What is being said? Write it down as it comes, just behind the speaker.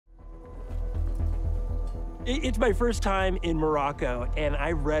It's my first time in Morocco, and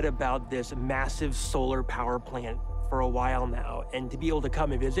I've read about this massive solar power plant for a while now, and to be able to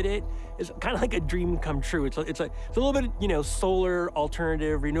come and visit it is kind of like a dream come true. It's a little bit, solar,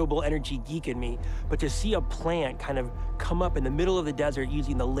 alternative, renewable energy geek in me, but to see a plant kind of come up in the middle of the desert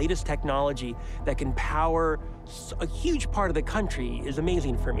using the latest technology that can power a huge part of the country is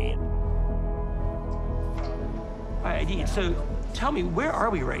amazing for me. All right, so tell me, where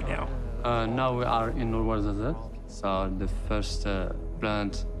are we right now? Now we are in Norway Desert, so the first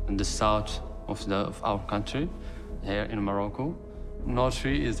plant in the south of our country, here in Morocco.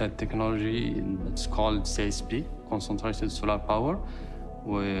 Norway is a technology that's called CSP, concentrated solar power.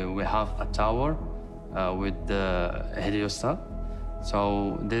 We have a tower with the heliostat.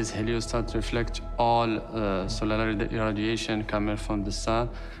 So this heliostat reflects all solar irradiation coming from the sun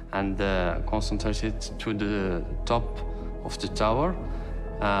and concentrated to the top of the tower.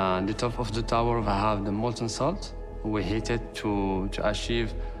 The top of the tower, we have the molten salt. We heat it to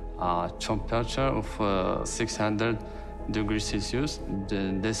achieve a temperature of 600 degrees Celsius.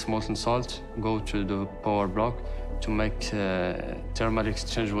 This molten salt go to the power block to make thermal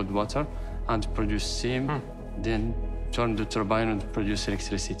exchange with water and produce steam, then turn the turbine and produce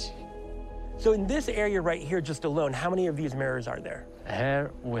electricity. So in this area right here, just alone, how many of these mirrors are there? Here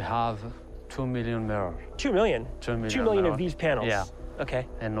we have 2 million mirrors. 2 million? 2 million. 2 million of these panels? Yeah. Okay.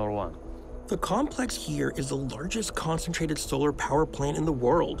 And Norway. The complex here is the largest concentrated solar power plant in the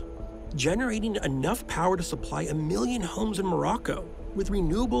world, generating enough power to supply 1 million homes in Morocco with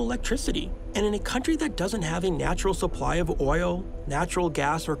renewable electricity. And in a country that doesn't have a natural supply of oil, natural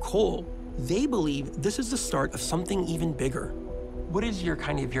gas, or coal, they believe this is the start of something even bigger. What is your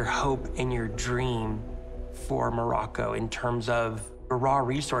hope and your dream for Morocco in terms of the raw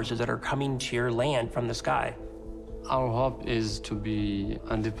resources that are coming to your land from the sky? Our hope is to be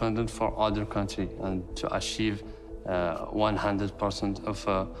independent for other countries and to achieve 100% of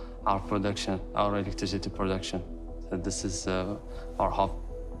our production, our electricity production. So this is our hope.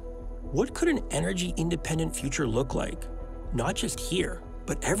 What could an energy-independent future look like? Not just here,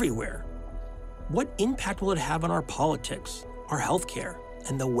 but everywhere. What impact will it have on our politics, our healthcare,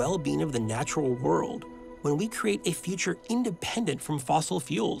 and the well-being of the natural world when we create a future independent from fossil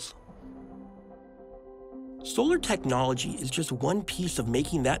fuels? Solar technology is just one piece of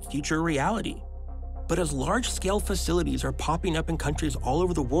making that future a reality. But as large-scale facilities are popping up in countries all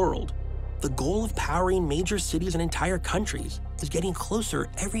over the world, the goal of powering major cities and entire countries is getting closer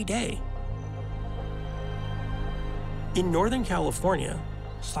every day. In Northern California,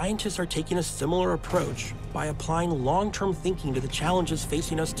 scientists are taking a similar approach by applying long-term thinking to the challenges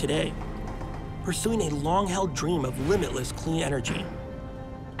facing us today, pursuing a long-held dream of limitless clean energy.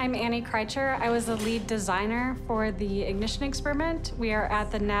 I'm Annie Kreitcher. I was the lead designer for the ignition experiment. We are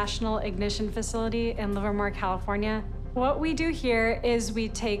at the National Ignition Facility in Livermore, California. What we do here is we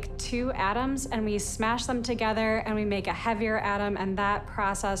take two atoms and we smash them together and we make a heavier atom, and that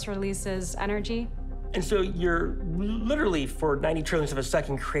process releases energy. And so you're literally, for 90 trillionths of a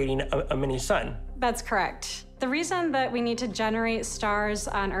second, creating a mini sun. That's correct. The reason that we need to generate stars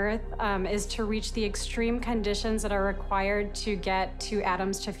on Earth is to reach the extreme conditions that are required to get two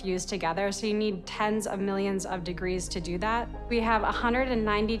atoms to fuse together. So you need tens of millions of degrees to do that. We have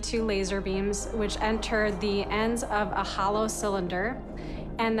 192 laser beams, which enter the ends of a hollow cylinder.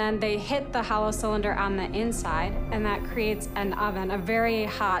 And then they hit the hollow cylinder on the inside, and that creates an oven, a very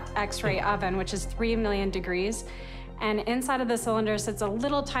hot X-ray oven, which is 3 million degrees. And inside of the cylinder sits a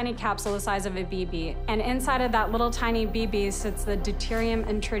little tiny capsule the size of a BB. And inside of that little tiny BB sits the deuterium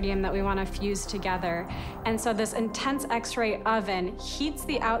and tritium that we want to fuse together. And so this intense X-ray oven heats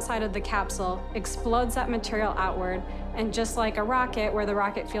the outside of the capsule, explodes that material outward, and just like a rocket, where the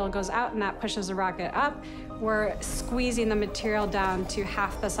rocket fuel goes out and that pushes the rocket up, we're squeezing the material down to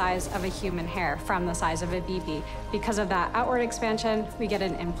half the size of a human hair from the size of a BB. Because of that outward expansion, we get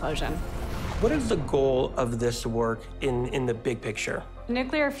an implosion. What is the goal of this work in the big picture?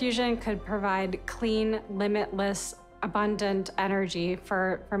 Nuclear fusion could provide clean, limitless, abundant energy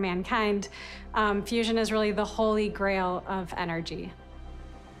for mankind. Fusion is really the holy grail of energy.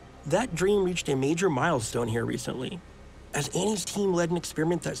 That dream reached a major milestone here recently, as Annie's team led an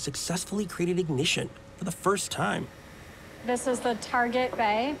experiment that successfully created ignition for the first time. This is the target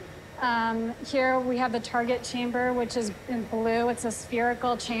bay. Here we have the target chamber, which is in blue. It's a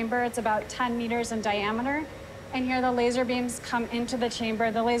spherical chamber. It's about 10 meters in diameter. And here the laser beams come into the chamber.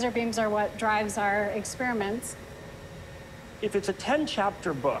 The laser beams are what drives our experiments. If it's a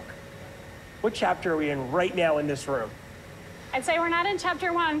 10-chapter book, what chapter are we in right now in this room? I'd say we're not in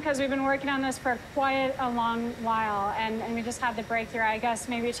chapter 1 because we've been working on this for quite a long while, and we just had the breakthrough, I guess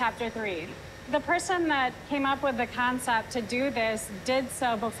maybe chapter 3. The person that came up with the concept to do this did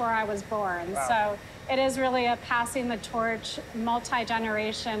so before I was born. Wow. So it is really a passing the torch,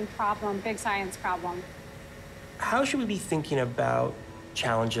 multi-generation problem, big science problem. How should we be thinking about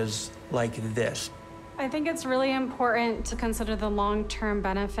challenges like this? I think it's really important to consider the long-term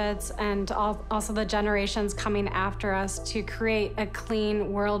benefits and also the generations coming after us to create a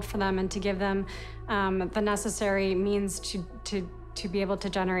clean world for them and to give them the necessary means to be able to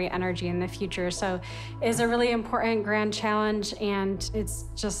generate energy in the future. So it's a really important grand challenge, and it's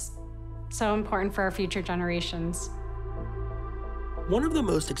just so important for our future generations. One of the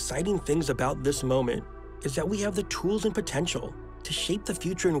most exciting things about this moment is that we have the tools and potential to shape the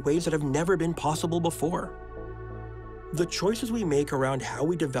future in ways that have never been possible before. The choices we make around how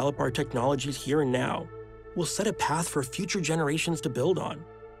we develop our technologies here and now will set a path for future generations to build on.